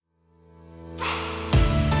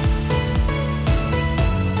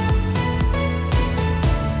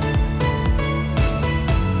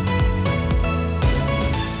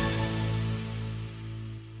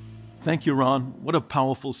Thank you, Ron. What a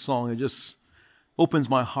powerful song. It just opens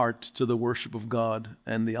my heart to the worship of God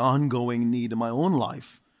and the ongoing need in my own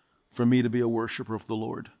life for me to be a worshiper of the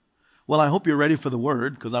Lord. Well, I hope you're ready for the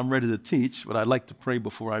word because I'm ready to teach, but I'd like to pray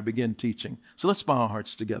before I begin teaching. So let's bow our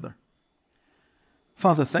hearts together.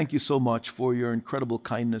 Father, thank you so much for your incredible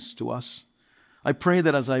kindness to us. I pray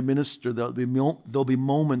that as I minister, there'll be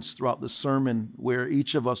moments throughout the sermon where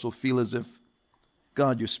each of us will feel as if,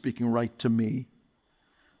 God, you're speaking right to me.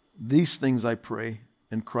 These things I pray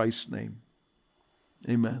in Christ's name.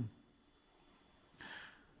 Amen.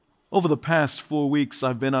 Over the past 4 weeks,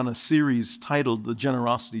 I've been on a series titled The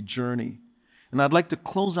Generosity Journey. And I'd like to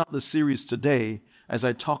close out the series today as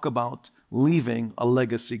I talk about leaving a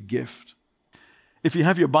legacy gift. If you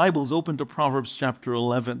have your Bibles, open to Proverbs chapter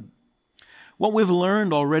 11. What we've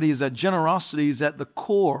learned already is that generosity is at the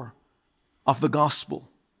core of the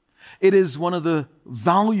gospel. It is one of the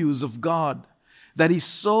values of God that He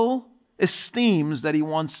so esteems that He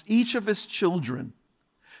wants each of His children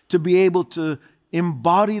to be able to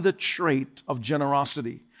embody the trait of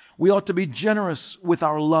generosity. We ought to be generous with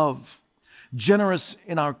our love, generous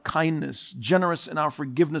in our kindness, generous in our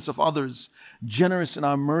forgiveness of others, generous in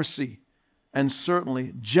our mercy, and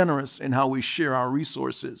certainly generous in how we share our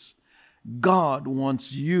resources. God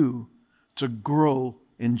wants you to grow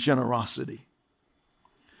in generosity.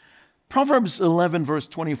 Proverbs 11 verse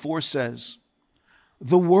 24 says,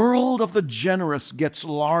 "The world of the generous gets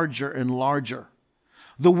larger and larger.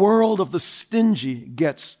 The world of the stingy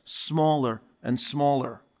gets smaller and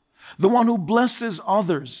smaller. The one who blesses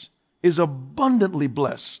others is abundantly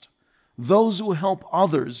blessed. Those who help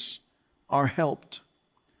others are helped."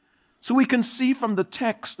 So we can see from the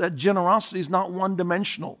text that generosity is not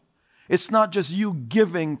one-dimensional. It's not just you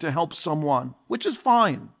giving to help someone, which is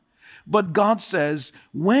fine. But God says,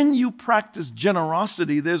 when you practice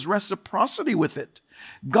generosity, there's reciprocity with it.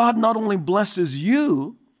 God not only blesses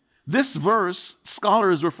you, this verse,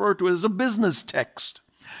 scholars refer to it as a business text.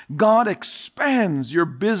 God expands your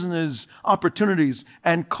business opportunities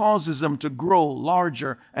and causes them to grow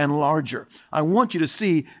larger and larger. I want you to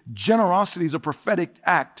see generosity is a prophetic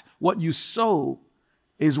act. What you sow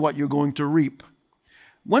is what you're going to reap.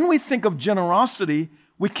 When we think of generosity,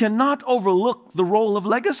 we cannot overlook the role of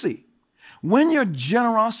legacy. When you're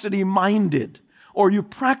generosity-minded or you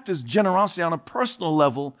practice generosity on a personal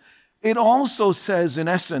level, it also says, in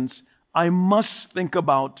essence, I must think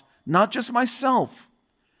about not just myself,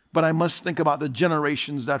 but I must think about the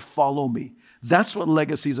generations that follow me. That's what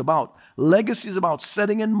legacy is about. Legacy is about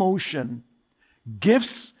setting in motion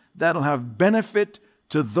gifts that will have benefit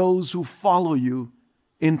to those who follow you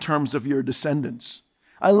in terms of your descendants.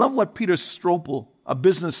 I love what Peter Strople, a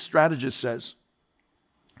business strategist, says.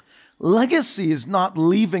 Legacy is not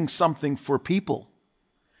leaving something for people.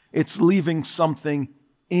 It's leaving something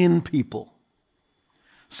in people.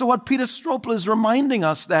 So what Peter Strople is reminding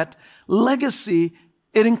us that legacy,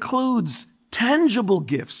 it includes tangible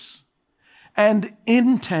gifts and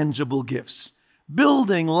intangible gifts.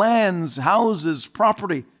 Building, lands, houses,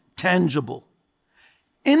 property, tangible.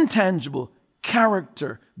 Intangible,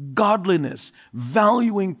 character, godliness,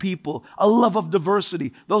 valuing people, a love of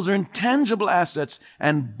diversity. Those are intangible assets,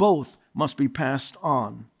 and both must be passed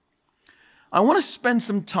on. I want to spend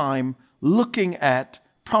some time looking at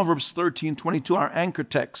Proverbs 13:22, our anchor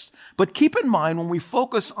text. But keep in mind, when we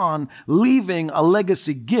focus on leaving a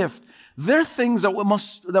legacy gift, there are things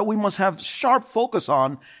that we must have sharp focus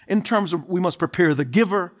on in terms of we must prepare the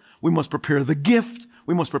giver, we must prepare the gift,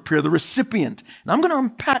 we must prepare the recipient. And I'm going to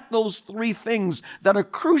unpack those three things that are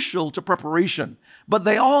crucial to preparation. But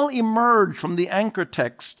they all emerge from the anchor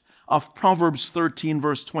text of Proverbs 13,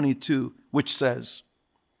 verse 22, which says,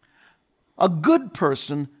 "A good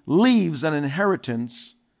person leaves an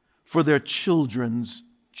inheritance for their children's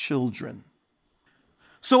children."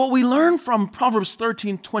 So what we learn from Proverbs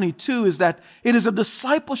 13:22 is that it is a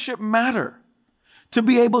discipleship matter to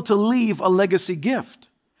be able to leave a legacy gift.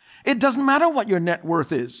 It doesn't matter what your net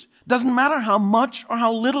worth is. It doesn't matter how much or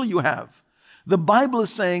how little you have. The Bible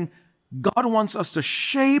is saying God wants us to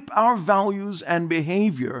shape our values and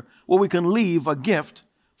behavior where we can leave a gift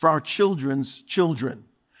for our children's children.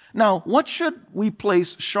 Now, what should we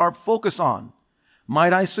place sharp focus on?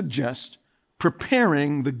 Might I suggest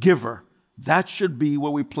preparing the giver? That should be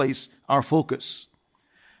where we place our focus.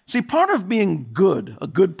 See, part of being good, a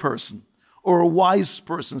good person, or a wise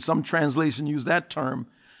person, some translation use that term,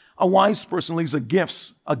 a wise person leaves a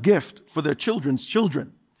gift for their children's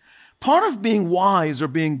children. Part of being wise or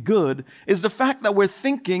being good is the fact that we're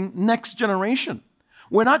thinking next generation.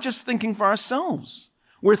 We're not just thinking for ourselves.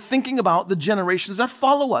 We're thinking about the generations that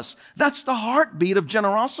follow us. That's the heartbeat of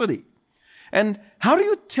generosity. And how do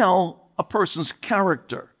you tell a person's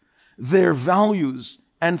character, their values,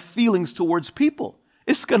 and feelings towards people?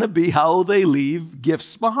 It's going to be how they leave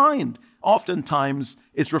gifts behind. Oftentimes,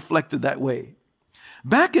 it's reflected that way.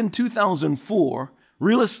 Back in 2004,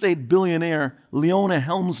 real estate billionaire Leona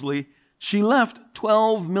Helmsley, she left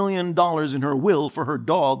 $12 million in her will for her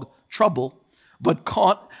dog, Trouble, but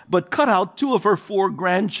cut out 2 of her 4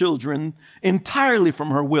 grandchildren entirely from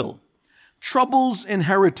her will. Trouble's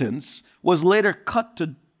inheritance was later cut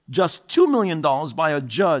to just $2 million by a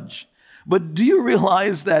judge. But do you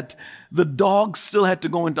realize that the dog still had to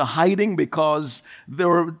go into hiding because there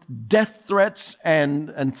were death threats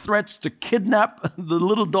and threats to kidnap the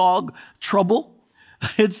little dog, Trouble?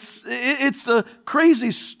 It's a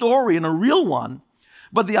crazy story and a real one.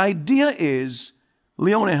 But the idea is,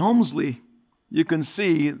 Leona Helmsley, you can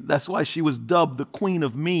see that's why she was dubbed the Queen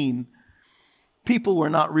of Mean. People were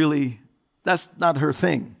not really, that's not her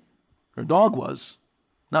thing. Her dog was,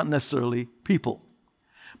 not necessarily people.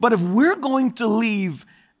 But if we're going to leave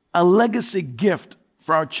a legacy gift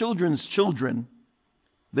for our children's children,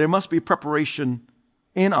 there must be preparation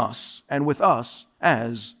in us and with us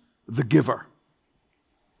as the giver.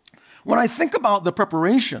 When I think about the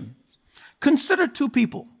preparation, consider 2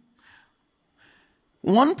 people.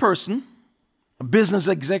 One person, a business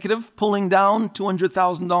executive pulling down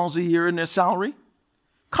 $200,000 a year in their salary,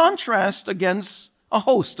 contrast against a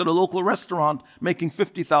host at a local restaurant making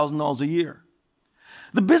 $50,000 a year.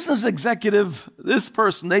 The business executive, this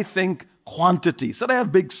person, they think quantity. So they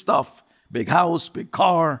have big stuff, big house, big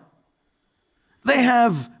car. They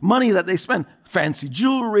have money that they spend, fancy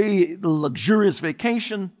jewelry, luxurious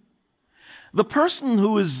vacation. The person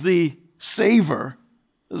who is the saver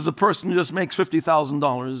is the person who just makes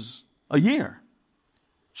 $50,000 a year.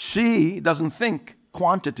 She doesn't think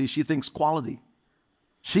quantity, she thinks quality.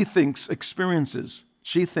 She thinks experiences.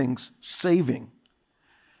 She thinks saving.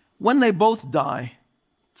 When they both die,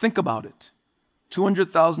 think about it.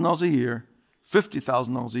 $200,000 a year,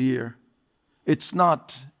 $50,000 a year. It's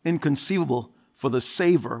not inconceivable for the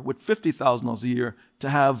saver with $50,000 a year to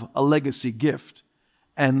have a legacy gift,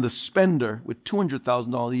 and the spender with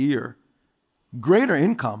 $200,000 a year, greater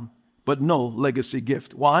income, but no legacy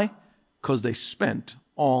gift. Why? Because they spent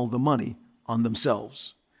all the money on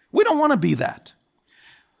themselves. We don't want to be that.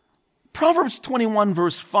 Proverbs 21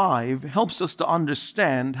 verse 5 helps us to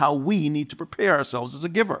understand how we need to prepare ourselves as a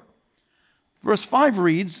giver. Verse 5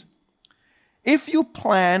 reads, "If you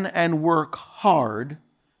plan and work hard,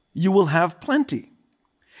 you will have plenty.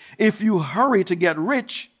 If you hurry to get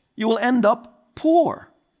rich, you will end up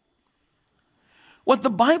poor." What the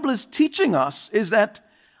Bible is teaching us is that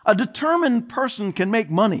a determined person can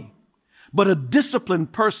make money, but a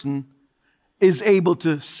disciplined person is able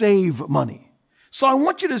to save money. So I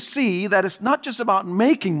want you to see that it's not just about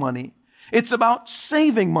making money, it's about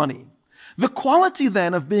saving money. The quality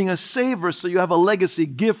then of being a saver so you have a legacy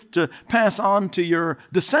gift to pass on to your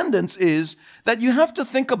descendants is that you have to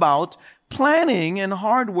think about planning and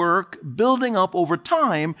hard work building up over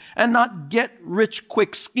time and not get rich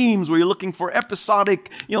quick schemes where you're looking for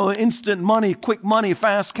episodic, instant money, quick money,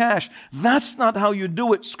 fast cash. That's not how you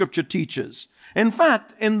do it, Scripture teaches. In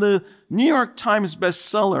fact, in the New York Times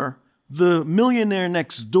bestseller, The Millionaire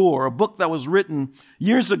Next Door, a book that was written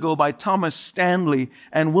years ago by Thomas Stanley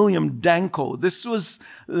and William Danko. These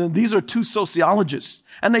are 2 sociologists,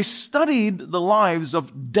 and they studied the lives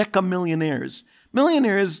of decamillionaires,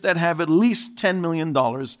 millionaires that have at least $10 million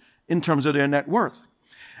in terms of their net worth.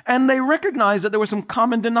 And they recognized that there were some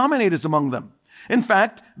common denominators among them. In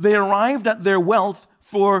fact, they arrived at their wealth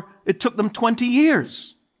it took them 20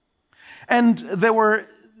 years. And there were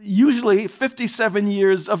usually 57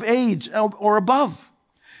 years of age or above.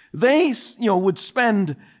 They, would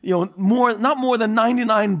spend, not more than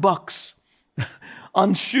 $99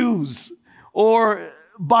 on shoes or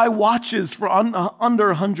buy watches for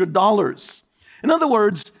under $100. In other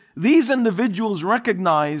words, these individuals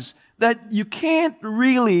recognize that you can't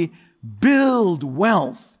really build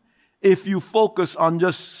wealth if you focus on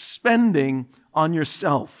just spending on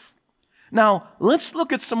yourself. Now, let's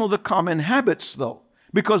look at some of the common habits, though,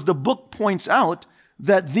 because the book points out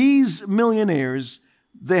that these millionaires,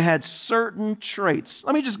 they had certain traits.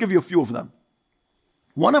 Let me just give you a few of them.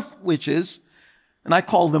 One of which is, and I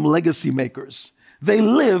call them legacy makers, they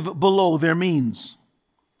live below their means.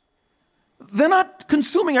 They're not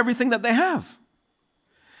consuming everything that they have.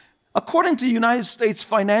 According to the United States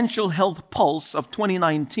Financial Health Pulse of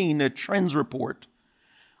 2019, a trends report,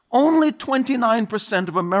 only 29%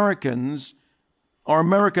 of Americans or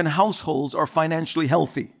American households are financially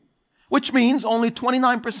healthy, which means only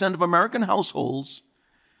 29% of American households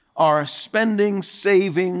are spending,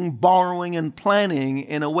 saving, borrowing, and planning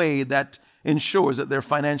in a way that ensures that they're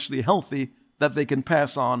financially healthy, that they can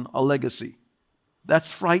pass on a legacy.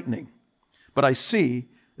 That's frightening. But I see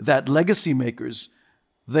that legacy makers,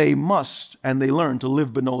 they must and they learn to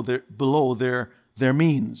live below their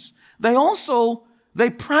means. They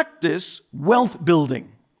practice wealth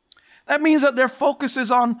building. That means that their focus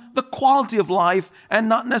is on the quality of life and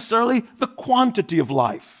not necessarily the quantity of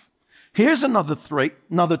life. Here's another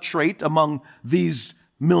trait among these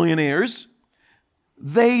millionaires.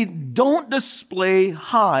 They don't display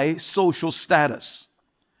high social status.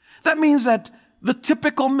 That means that the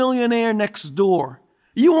typical millionaire next door,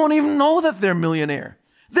 you won't even know that they're a millionaire.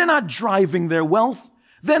 They're not driving their wealth.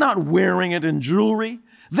 They're not wearing it in jewelry.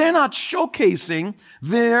 They're not showcasing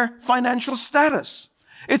their financial status.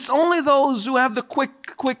 It's only those who have the quick,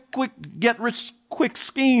 get rich quick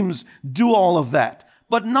schemes do all of that,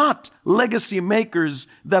 but not legacy makers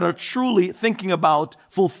that are truly thinking about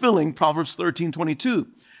fulfilling Proverbs 13:22.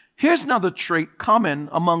 Here's another trait common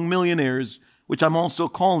among millionaires, which I'm also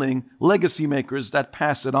calling legacy makers that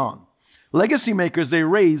pass it on. Legacy makers, they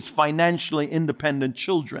raise financially independent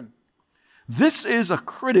children. This is a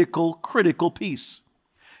critical piece.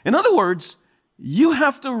 In other words, you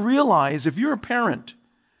have to realize, if you're a parent,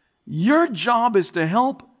 your job is to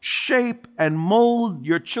help shape and mold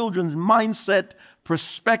your children's mindset,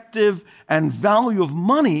 perspective, and value of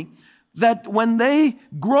money, that when they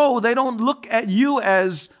grow, they don't look at you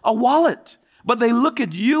as a wallet, but they look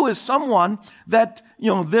at you as someone that,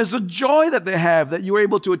 there's a joy that they have that you're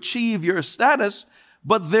able to achieve your status,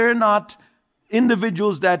 but they're not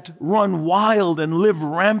individuals that run wild and live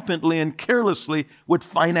rampantly and carelessly with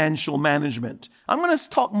financial management. I'm going to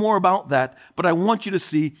talk more about that, but I want you to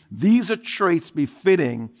see these are traits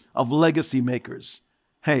befitting of legacy makers.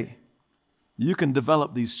 Hey, you can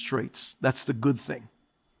develop these traits. That's the good thing.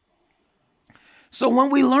 So what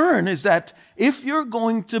we learn is that if you're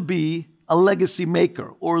going to be a legacy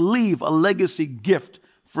maker or leave a legacy gift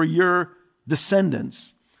for your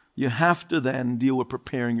descendants, you have to then deal with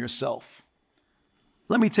preparing yourself.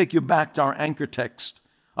 Let me take you back to our anchor text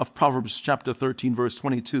of Proverbs chapter 13, verse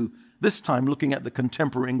 22, this time looking at the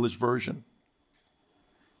contemporary English version.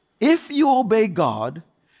 If you obey God,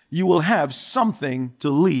 you will have something to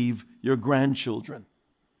leave your grandchildren.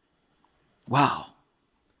 Wow.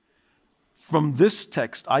 From this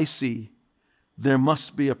text, I see there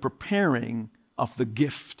must be a preparing of the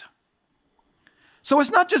gift. So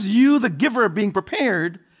it's not just you, the giver, being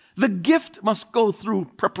prepared. The gift must go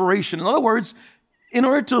through preparation. In other words, in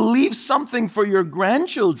order to leave something for your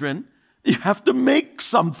grandchildren, you have to make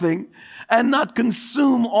something and not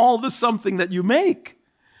consume all the something that you make.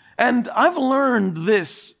 And I've learned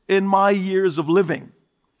this in my years of living.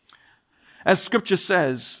 As Scripture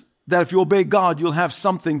says, that if you obey God, you'll have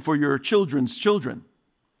something for your children's children.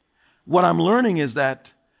 What I'm learning is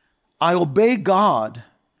that I obey God,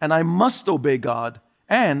 and I must obey God,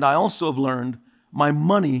 and I also have learned my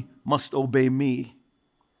money must obey me.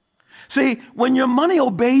 See, when your money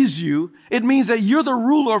obeys you, it means that you're the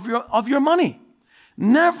ruler of your money.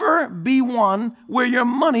 Never be one where your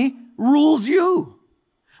money rules you,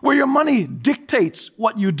 where your money dictates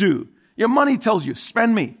what you do. Your money tells you,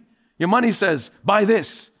 spend me. Your money says, buy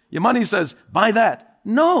this. Your money says, buy that.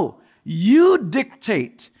 No, you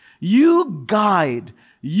dictate, you guide,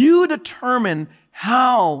 you determine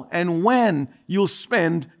how and when you'll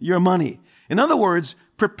spend your money. In other words,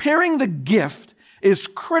 preparing the gift is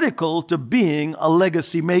critical to being a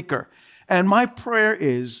legacy maker. And my prayer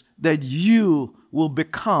is that you will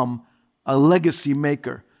become a legacy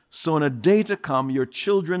maker. So in a day to come, your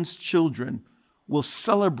children's children will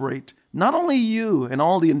celebrate not only you and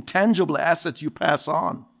all the intangible assets you pass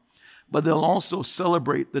on, but they'll also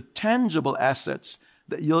celebrate the tangible assets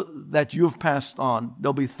that you've passed on.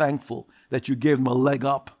 They'll be thankful that you gave them a leg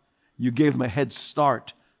up. You gave them a head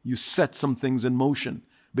start. You set some things in motion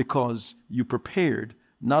because you prepared,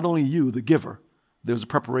 not only you, the giver, there's a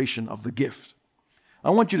preparation of the gift. I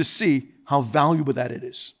want you to see how valuable that it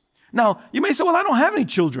is. Now, you may say, well, I don't have any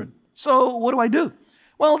children, so what do I do?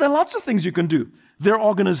 Well, there are lots of things you can do. There are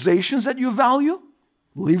organizations that you value.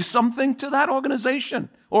 Leave something to that organization,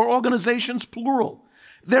 or organizations plural.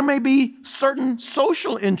 There may be certain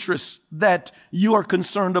social interests that you are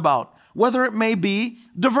concerned about, whether it may be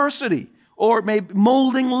diversity, or it may be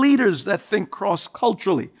molding leaders that think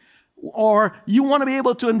cross-culturally, or you want to be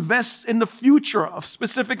able to invest in the future of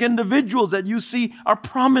specific individuals that you see are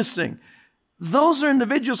promising. Those are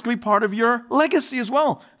individuals can be part of your legacy as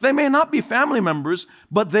well. They may not be family members,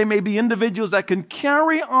 but they may be individuals that can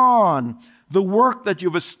carry on the work that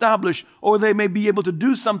you've established, or they may be able to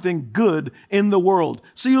do something good in the world.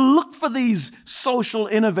 So you look for these social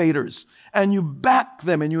innovators and you back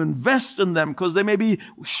them and you invest in them because they may be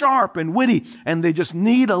sharp and witty and they just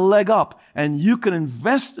need a leg up. And you can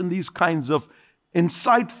invest in these kinds of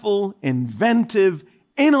insightful, inventive,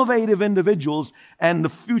 innovative individuals, and the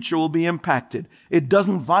future will be impacted. It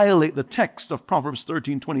doesn't violate the text of Proverbs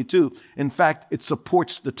 13:22. In fact, it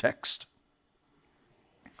supports the text.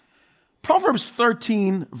 Proverbs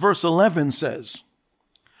 13 verse 11 says,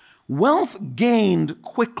 "Wealth gained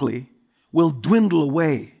quickly will dwindle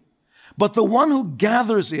away, but the one who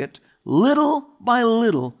gathers it little by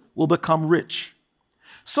little will become rich."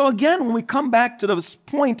 So again, when we come back to this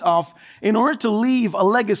point of, in order to leave a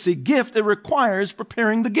legacy gift, it requires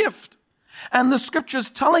preparing the gift. And the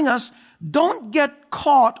scripture's telling us, don't get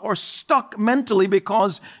caught or stuck mentally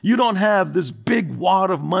because you don't have this big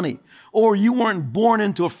wad of money, or you weren't born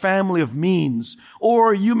into a family of means,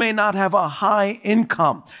 or you may not have a high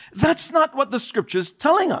income. That's not what the scripture's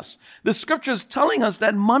telling us. The scripture's telling us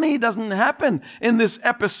that money doesn't happen in this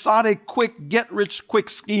episodic, quick, get-rich-quick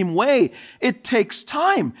scheme way. It takes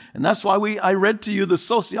time. And that's why I read to you the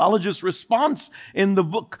sociologist's response in the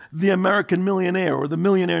book, The American Millionaire or The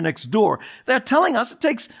Millionaire Next Door. They're telling us it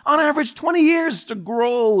takes, on average, 20 years to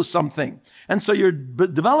grow something. And so you're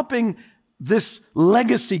developing this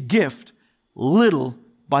legacy gift little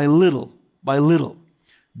by little by little.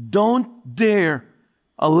 Don't dare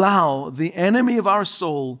allow the enemy of our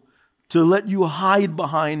soul to let you hide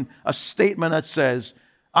behind a statement that says,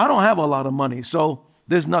 I don't have a lot of money, so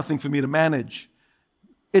there's nothing for me to manage.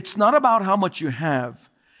 It's not about how much you have.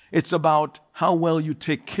 It's about how well you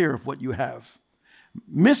take care of what you have.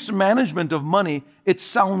 Mismanagement of money, it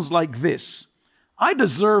sounds like this. I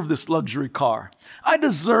deserve this luxury car. I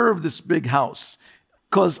deserve this big house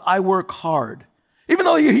because I work hard. Even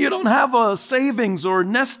though you don't have a savings or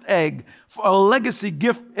nest egg for a legacy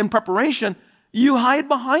gift in preparation, you hide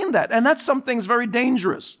behind that. And that's something that's very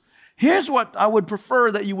dangerous. Here's what I would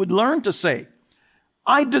prefer that you would learn to say.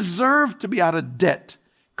 I deserve to be out of debt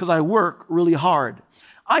because I work really hard.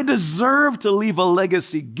 I deserve to leave a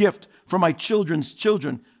legacy gift for my children's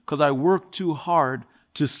children because I work too hard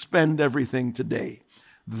to spend everything today.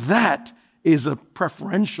 That is a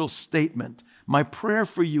preferential statement. My prayer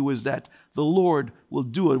for you is that the Lord will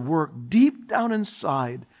do a work deep down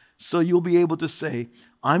inside so you'll be able to say,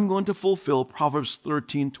 I'm going to fulfill Proverbs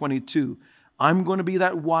 13:22. I'm going to be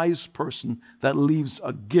that wise person that leaves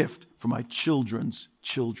a gift for my children's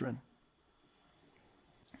children.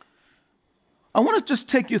 I want to just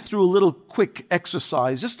take you through a little quick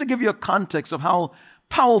exercise just to give you a context of how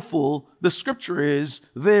powerful the scripture is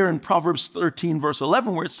there in Proverbs 13 verse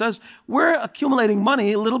 11 where it says we're accumulating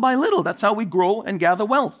money little by little. That's how we grow and gather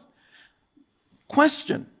wealth.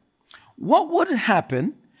 Question, what would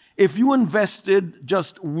happen if you invested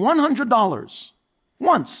just $100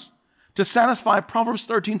 once to satisfy Proverbs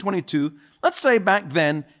 13:22, let's say back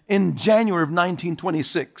then in January of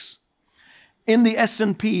 1926, in the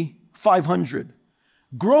S&P 500?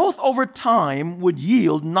 Growth over time would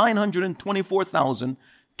yield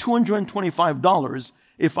 $924,225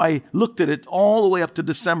 if I looked at it all the way up to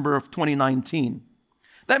December of 2019.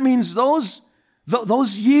 That means those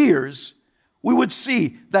years, we would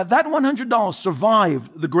see that $100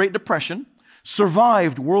 survived the Great Depression,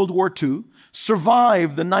 survived World War II,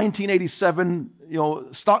 survived the 1987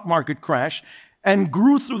 stock market crash, and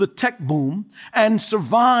grew through the tech boom and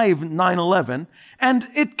survived 9/11. And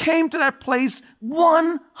it came to that place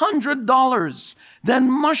 $100, then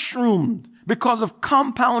mushroomed because of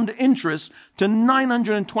compound interest to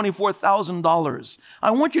 $924,000. I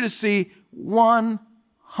want you to see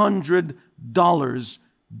 $100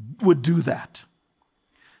 would do that.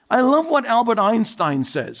 I love what Albert Einstein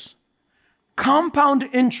says. Compound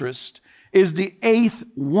interest is the eighth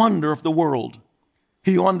wonder of the world.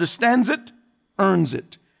 He who understands it earns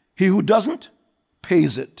it. He who doesn't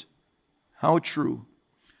pays it. How true.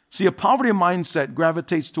 See, a poverty mindset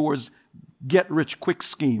gravitates towards get-rich-quick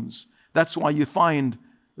schemes. That's why you find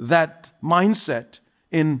that mindset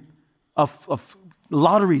in of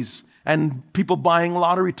lotteries and people buying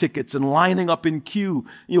lottery tickets and lining up in queue.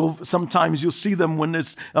 Sometimes you'll see them when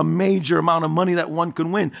there's a major amount of money that one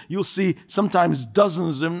can win. You'll see sometimes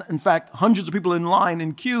dozens, in fact, hundreds of people in line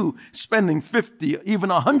in queue spending $50, even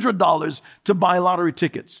 $100 to buy lottery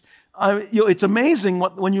tickets. It's amazing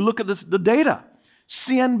when you look at the data.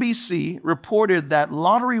 CNBC reported that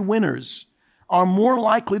lottery winners are more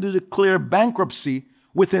likely to declare bankruptcy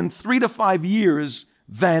within 3 to 5 years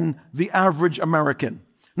than the average American.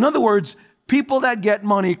 In other words, people that get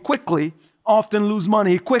money quickly often lose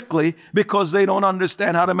money quickly because they don't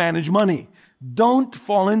understand how to manage money. Don't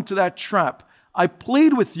fall into that trap. I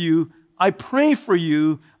plead with you. I pray for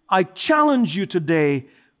you. I challenge you today.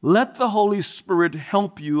 Let the Holy Spirit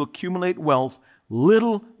help you accumulate wealth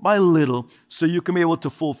little by little so you can be able to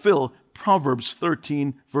fulfill Proverbs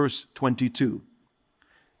 13, verse 22.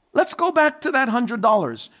 Let's go back to that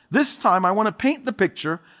 $100. This time I want to paint the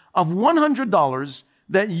picture of $100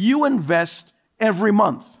 that you invest every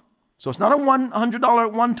month. So it's not a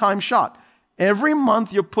 $100 one-time shot. Every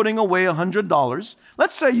month you're putting away $100.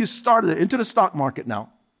 Let's say you started it into the stock market now.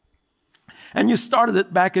 And you started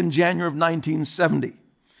it back in January of 1970.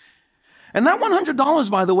 And that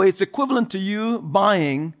 $100, by the way, it's equivalent to you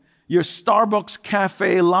buying your Starbucks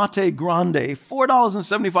Cafe Latte Grande,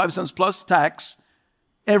 $4.75 plus tax,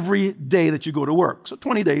 every day that you go to work. So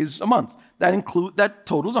 20 days a month. That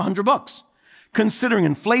totals $100. Considering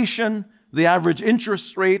inflation, the average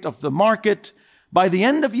interest rate of the market, by the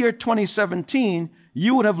end of year 2017,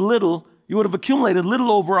 you would have accumulated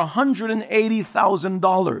little over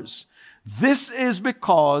 $180,000. This is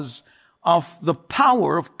because of the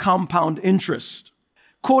power of compound interest.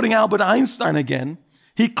 Quoting Albert Einstein again,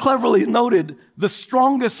 he cleverly noted the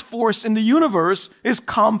strongest force in the universe is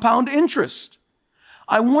compound interest.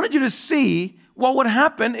 I wanted you to see what would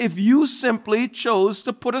happen if you simply chose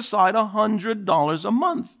to put aside $100 a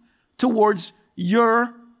month towards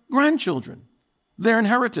your grandchildren, their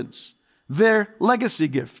inheritance, their legacy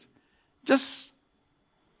gift. Just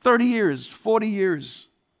 30 years, 40 years.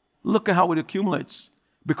 Look at how it accumulates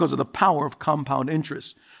because of the power of compound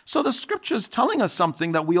interest. So the scripture is telling us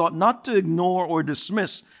something that we ought not to ignore or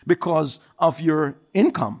dismiss because of your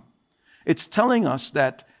income. It's telling us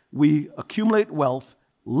that we accumulate wealth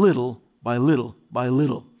little by little by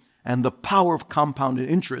little. And the power of compounded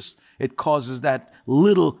interest, it causes that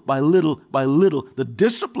little by little by little, the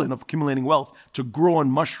discipline of accumulating wealth to grow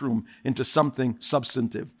and mushroom into something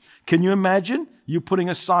substantive. Can you imagine you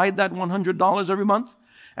putting aside that $100 every month?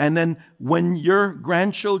 And then when your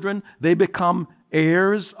grandchildren, they become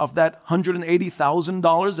heirs of that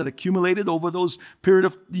 $180,000 that accumulated over those period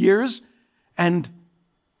of years. And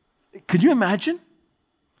could you imagine?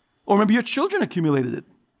 Or maybe your children accumulated it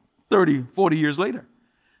 30, 40 years later.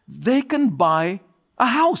 They can buy a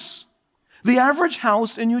house. The average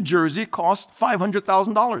house in New Jersey costs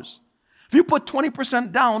 $500,000. If you put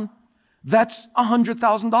 20% down, that's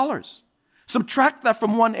 $100,000. Subtract that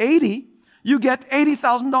from 180, you get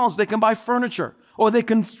 $80,000. They can buy furniture, or they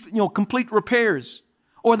can, complete repairs,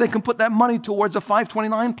 or they can put that money towards a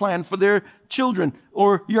 529 plan for their children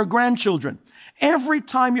or your grandchildren. Every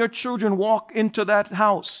time your children walk into that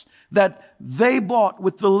house that they bought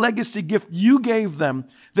with the legacy gift you gave them,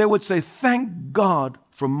 they would say, "Thank God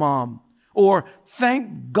for Mom," or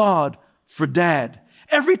 "Thank God for Dad."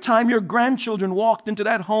 Every time your grandchildren walked into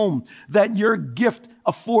that home that your gift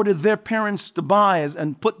afforded their parents to buy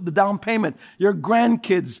and put the down payment, your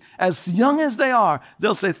grandkids, as young as they are,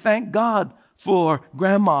 they'll say, "Thank God for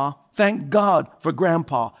Grandma. Thank God for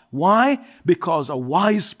Grandpa." Why? Because a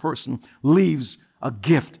wise person leaves a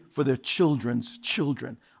gift for their children's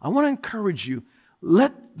children. I want to encourage you,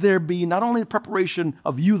 let there be not only the preparation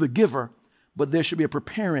of you, the giver, but there should be a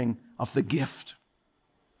preparing of the gift.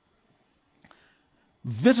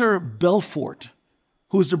 Vitor Belfort,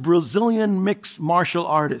 who's the Brazilian mixed martial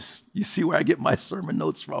artist. You see where I get my sermon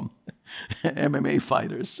notes from, MMA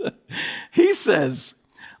fighters. He says,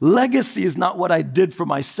 "Legacy is not what I did for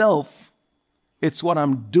myself, it's what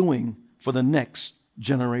I'm doing for the next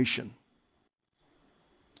generation."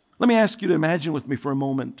 Let me ask you to imagine with me for a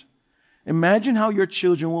moment. Imagine how your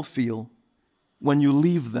children will feel when you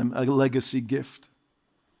leave them a legacy gift.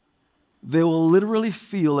 They will literally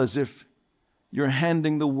feel as if you're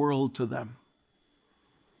handing the world to them.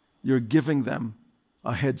 You're giving them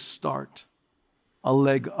a head start, a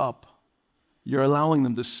leg up. You're allowing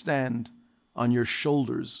them to stand on your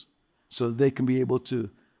shoulders so that they can be able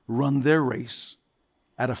to run their race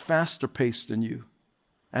at a faster pace than you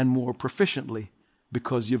and more proficiently,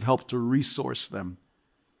 because you've helped to resource them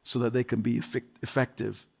so that they can be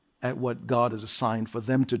effective at what God has assigned for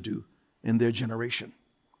them to do in their generation.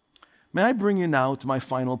 May I bring you now to my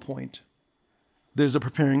final point? There's a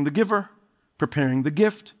preparing the giver, preparing the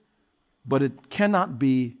gift, but it cannot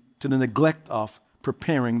be to the neglect of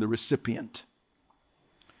preparing the recipient.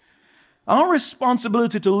 Our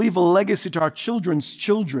responsibility to leave a legacy to our children's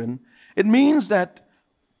children, it means that,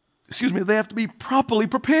 they have to be properly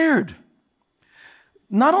prepared.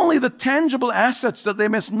 Not only the tangible assets that they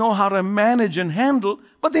must know how to manage and handle,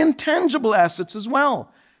 but the intangible assets as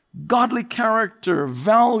well. godly character,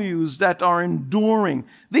 values that are enduring.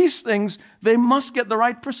 These things, they must get the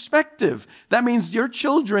right perspective. That means your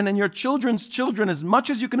children and your children's children, as much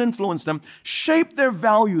as you can influence them, shape their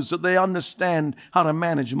values so they understand how to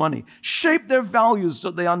manage money. Shape their values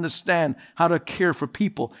so they understand how to care for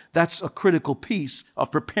people. That's a critical piece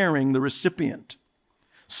of preparing the recipient.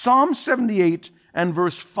 Psalm 78 and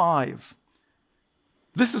verse 5.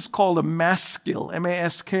 This is called a maskil,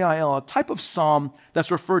 M-A-S-K-I-L, a type of psalm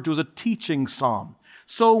that's referred to as a teaching psalm.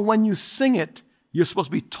 So when you sing it, you're supposed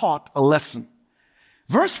to be taught a lesson.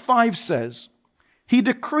 Verse 5 says, He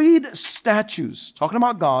decreed statutes, talking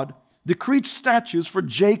about God, decreed statutes for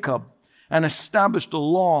Jacob and established a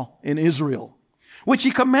law in Israel, which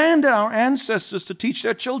He commanded our ancestors to teach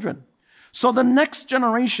their children, so the next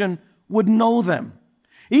generation would know them,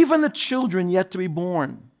 even the children yet to be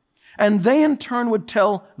born. And they in turn would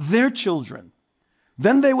tell their children.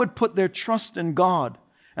 Then they would put their trust in God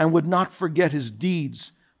and would not forget His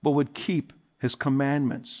deeds, but would keep His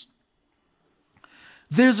commandments.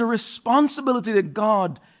 There's a responsibility that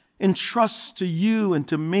God entrusts to you and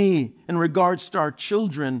to me in regards to our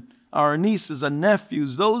children, our nieces and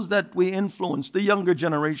nephews, those that we influence, the younger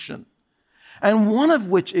generation. And one of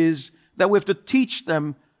which is that we have to teach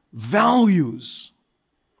them values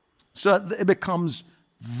so that it becomes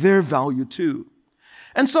their value too.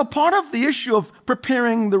 And so part of the issue of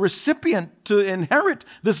preparing the recipient to inherit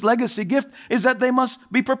this legacy gift is that they must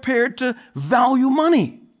be prepared to value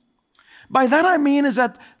money. By that I mean is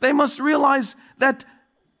that they must realize that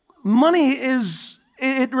money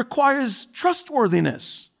it requires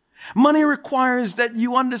trustworthiness. Money requires that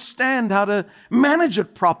you understand how to manage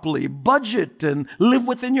it properly, budget and live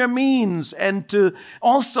within your means, and to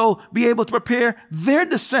also be able to prepare their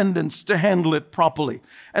descendants to handle it properly.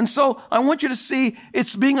 And so I want you to see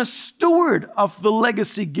it's being a steward of the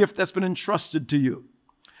legacy gift that's been entrusted to you.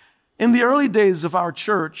 In the early days of our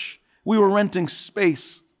church, we were renting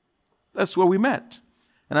space. That's where we met.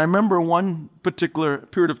 And I remember one particular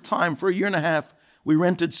period of time, for a year and a half, we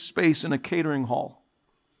rented space in a catering hall.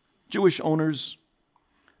 Jewish owners,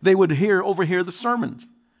 they would overhear the sermon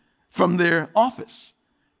from their office.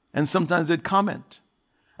 And sometimes they'd comment.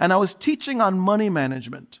 And I was teaching on money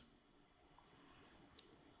management.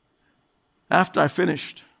 After I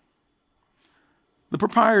finished, the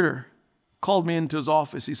proprietor called me into his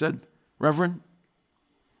office. He said, Reverend,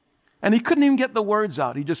 and he couldn't even get the words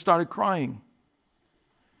out. He just started crying.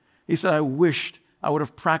 He said, I wished I would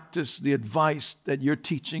have practiced the advice that you're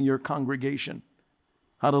teaching your congregation,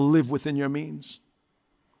 how to live within your means.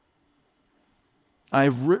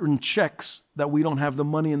 I've written checks that we don't have the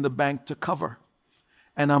money in the bank to cover.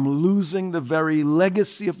 And I'm losing the very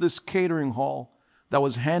legacy of this catering hall that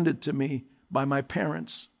was handed to me by my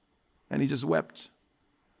parents. And he just wept.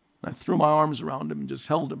 I threw my arms around him and just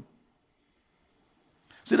held him.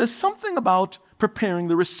 See, there's something about preparing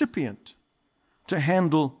the recipient to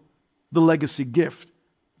handle the legacy gift.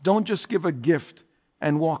 Don't just give a gift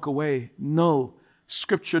and walk away. No.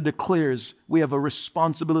 Scripture declares we have a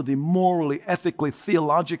responsibility morally, ethically,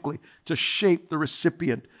 theologically to shape the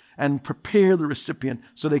recipient and prepare the recipient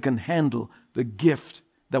so they can handle the gift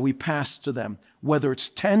that we pass to them, whether it's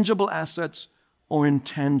tangible assets or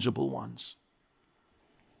intangible ones.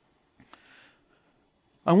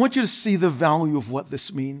 I want you to see the value of what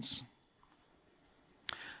this means.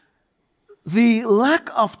 The lack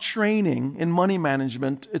of training in money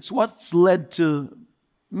management, it's what's led to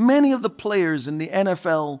many of the players in the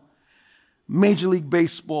NFL, Major League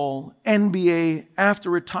Baseball, NBA, after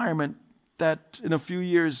retirement, that in a few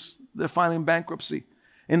years, they're filing bankruptcy.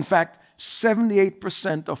 In fact,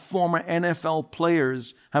 78% of former NFL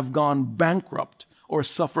players have gone bankrupt or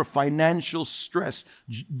suffer financial stress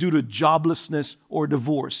due to joblessness or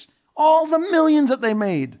divorce. All the millions that they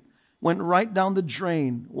made went right down the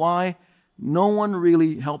drain. Why? No one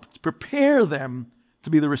really helped prepare them to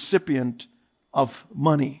be the recipient of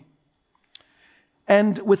money.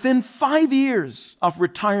 And within 5 years of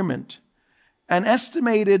retirement, an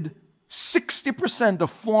estimated 60% of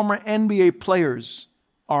former NBA players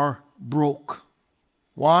are broke.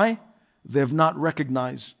 Why? They have not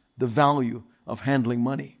recognized the value of handling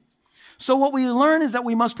money. So what we learn is that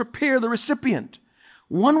we must prepare the recipient.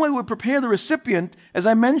 One way we prepare the recipient, as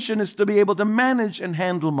I mentioned, is to be able to manage and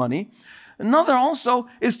handle money. Another also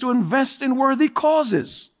is to invest in worthy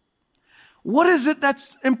causes. What is it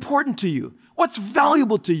that's important to you? What's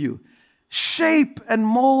valuable to you? Shape and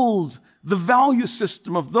mold the value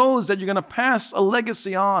system of those that you're going to pass a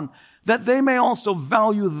legacy on, that they may also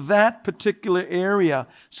value that particular area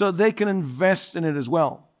so they can invest in it as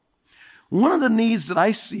well. One of the needs that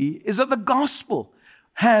I see is that the gospel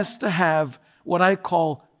has to have what I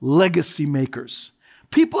call legacy makers.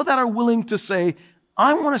 People that are willing to say,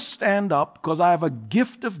 I want to stand up because I have a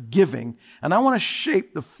gift of giving and I want to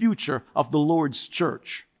shape the future of the Lord's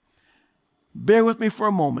church. Bear with me for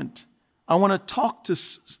a moment. I want to talk to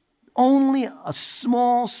only a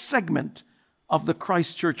small segment of the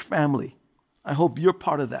Christ Church family. I hope you're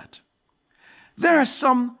part of that. There are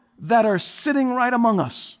some that are sitting right among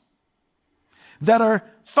us, that are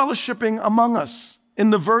fellowshipping among us in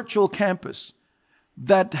the virtual campus,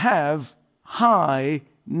 that have high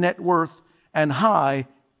net worth and high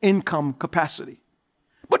income capacity.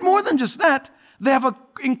 But more than just that, they have an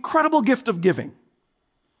incredible gift of giving.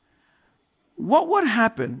 What would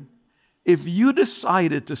happen if you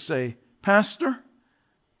decided to say, Pastor,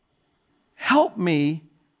 help me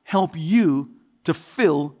help you to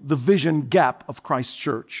fill the vision gap of Christ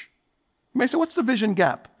Church? You may say, what's the vision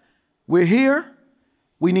gap? We're here.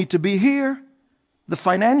 We need to be here. The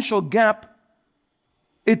financial gap,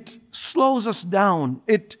 it slows us down.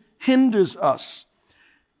 It hinders us.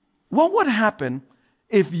 What would happen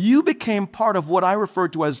if you became part of what I refer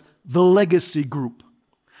to as the legacy group?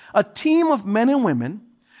 A team of men and women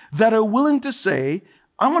that are willing to say,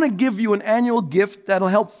 I'm going to give you an annual gift that'll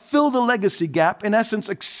help fill the legacy gap, in essence,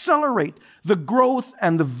 accelerate the growth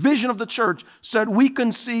and the vision of the church so that we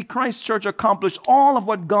can see Christ Church accomplish all of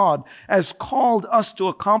what God has called us to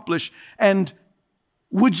accomplish. And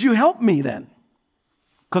would you help me then?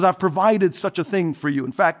 Because I've provided such a thing for you.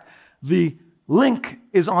 In fact, the link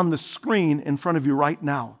is on the screen in front of you right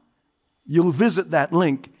now. You'll visit that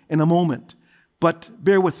link in a moment. But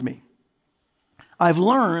bear with me. I've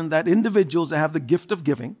learned that individuals that have the gift of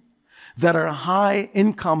giving, that are high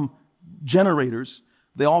income generators,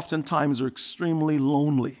 they oftentimes are extremely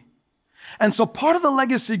lonely. And so part of the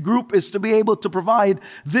legacy group is to be able to provide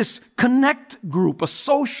this connect group, a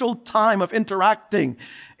social time of interacting,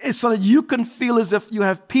 so that you can feel as if you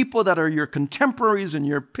have people that are your contemporaries and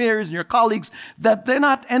your peers and your colleagues, that they're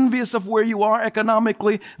not envious of where you are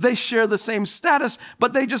economically. They share the same status,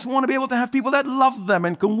 but they just want to be able to have people that love them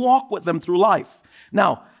and can walk with them through life.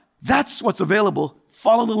 Now, that's what's available.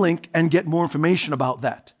 Follow the link and get more information about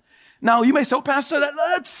that. Now, you may say, oh, Pastor,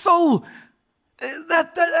 that's so...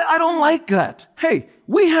 I don't like that. Hey,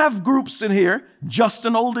 we have groups in here just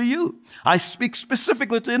and older you. I speak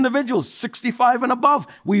specifically to individuals 65 and above.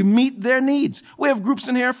 We meet their needs. We have groups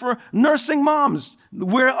in here for nursing moms,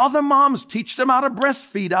 where other moms teach them how to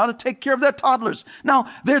breastfeed, how to take care of their toddlers.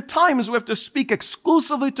 Now, there are times we have to speak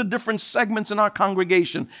exclusively to different segments in our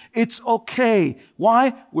congregation. It's okay.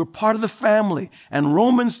 Why? We're part of the family. And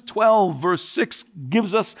Romans 12, verse 6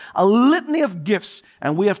 gives us a litany of gifts,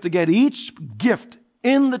 and we have to get each gift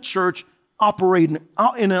in the church operating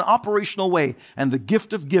in an operational way. And the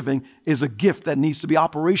gift of giving is a gift that needs to be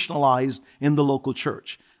operationalized in the local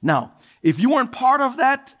church. Now, if you weren't part of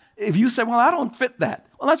that, if you say, well, I don't fit that,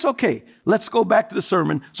 well, that's okay. Let's go back to the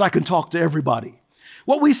sermon so I can talk to everybody.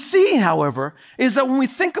 What we see, however, is that when we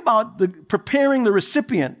think about preparing the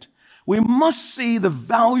recipient, we must see the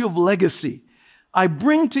value of legacy. I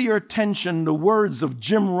bring to your attention the words of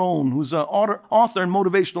Jim Rohn, who's an author and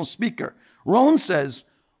motivational speaker. Rohn says,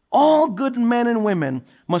 all good men and women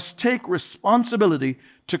must take responsibility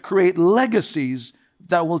to create legacies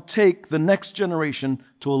that will take the next generation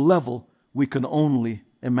to a level we can only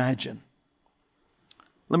imagine.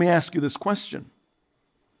 Let me ask you this question.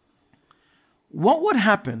 What would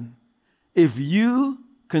happen if you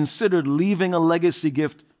considered leaving a legacy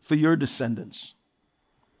gift for your descendants?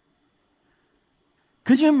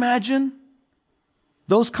 Could you imagine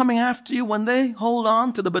those coming after you when they hold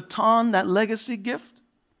on to the baton, that legacy gift,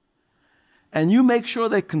 and you make sure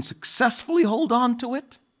they can successfully hold on to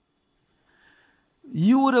it?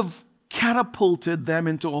 You would have catapulted them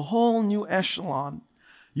into a whole new echelon.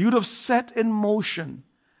 You'd have set in motion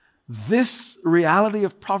this reality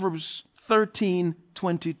of Proverbs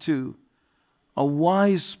 13:22. A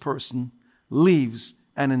wise person leaves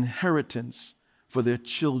an inheritance for their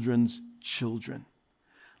children's children.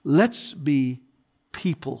 Let's be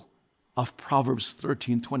people of Proverbs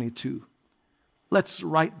 13:22. Let's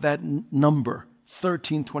write that number,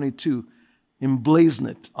 13:22, emblazon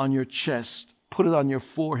it on your chest, put it on your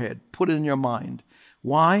forehead, put it in your mind.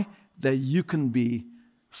 Why? That you can be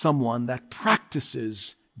someone that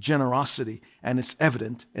practices generosity, and it's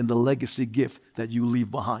evident in the legacy gift that you leave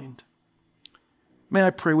behind. May I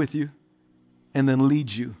pray with you and then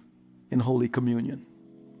lead you in Holy Communion?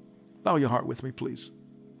 Bow your heart with me, please.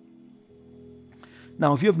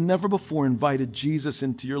 Now, if you have never before invited Jesus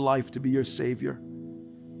into your life to be your Savior,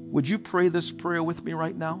 would you pray this prayer with me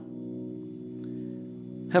right now?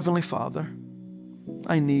 Heavenly Father,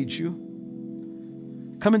 I need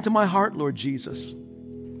you. Come into my heart, Lord Jesus.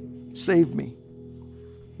 Save me.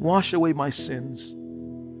 Wash away my sins.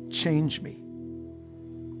 Change me.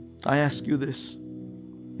 I ask you this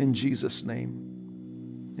in Jesus'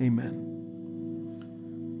 name. Amen.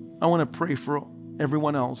 I want to pray for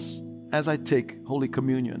everyone else as I take Holy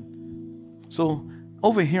Communion. So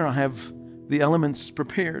over here I have the elements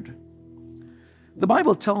prepared. The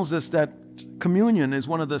Bible tells us that communion is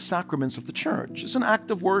one of the sacraments of the church. It's an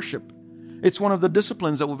act of worship. It's one of the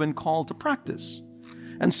disciplines that we've been called to practice.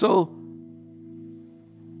 And so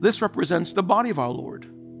this represents the body of our Lord.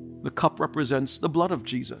 The cup represents the blood of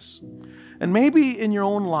Jesus. And maybe in your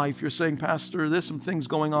own life you're saying, Pastor, there's some things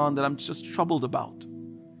going on that I'm just troubled about.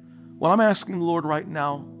 Well, I'm asking the Lord right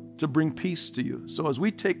now to bring peace to you. So as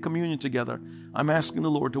we take communion together, I'm asking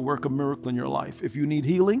the Lord to work a miracle in your life. If you need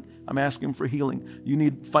healing, I'm asking Him for healing. You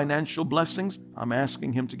need financial blessings, I'm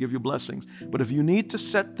asking Him to give you blessings. But if you need to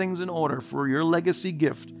set things in order for your legacy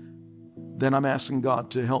gift, then I'm asking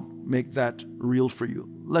God to help make that real for you.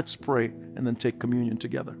 Let's pray and then take communion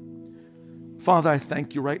together. Father, I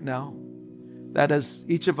thank you right now that as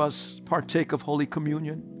each of us partake of Holy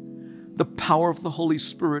Communion, the power of the Holy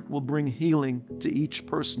Spirit will bring healing to each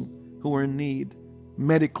person who are in need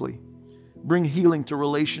medically. Bring healing to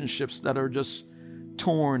relationships that are just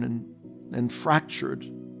torn and fractured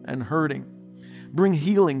and hurting. Bring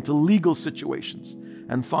healing to legal situations.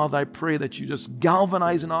 And Father, I pray that you just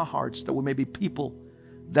galvanize in our hearts that we may be people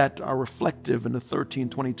that are reflective in the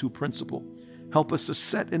 1322 principle. Help us to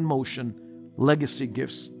set in motion legacy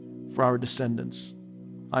gifts for our descendants.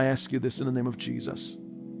 I ask you this in the name of Jesus.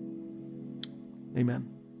 Amen.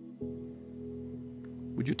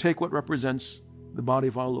 Would you take what represents the body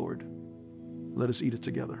of our Lord? Let us eat it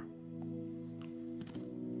together.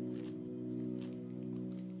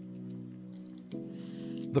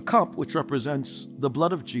 The cup, which represents the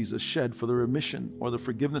blood of Jesus shed for the remission or the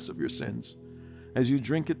forgiveness of your sins, as you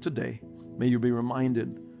drink it today, may you be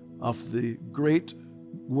reminded of the great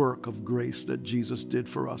work of grace that Jesus did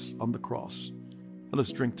for us on the cross. Let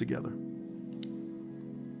us drink together.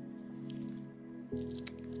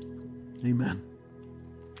 Amen.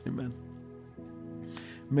 Amen.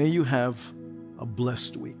 May you have a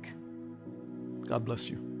blessed week. God bless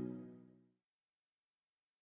you.